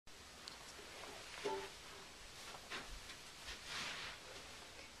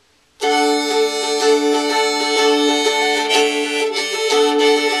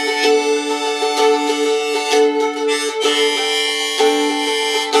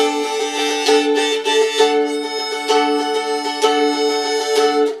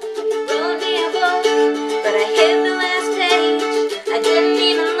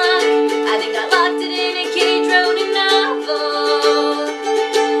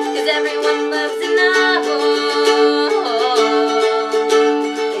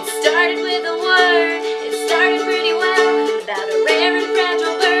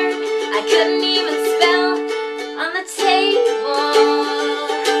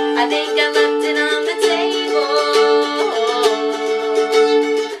think I left it on the table.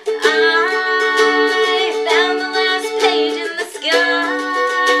 I found the last page in the sky,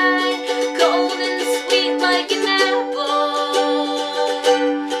 cold and sweet like an apple.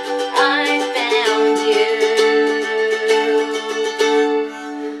 I found you.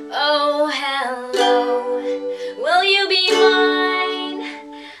 Oh, hello, will you be mine?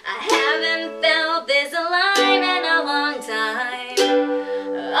 I haven't felt this alive in a long time.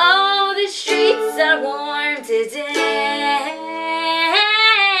 Oh, the streets are warm today.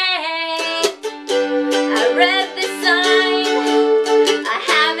 I read the sign. I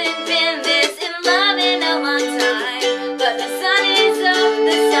haven't been this in love in a long time. But the sun is up,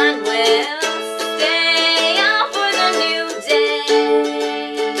 the sun will stay out for the new day.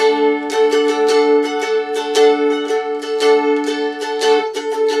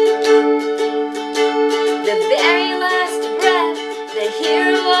 The very last breath, the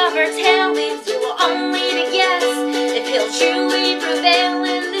hero of her tale leaves you only to guess if he'll truly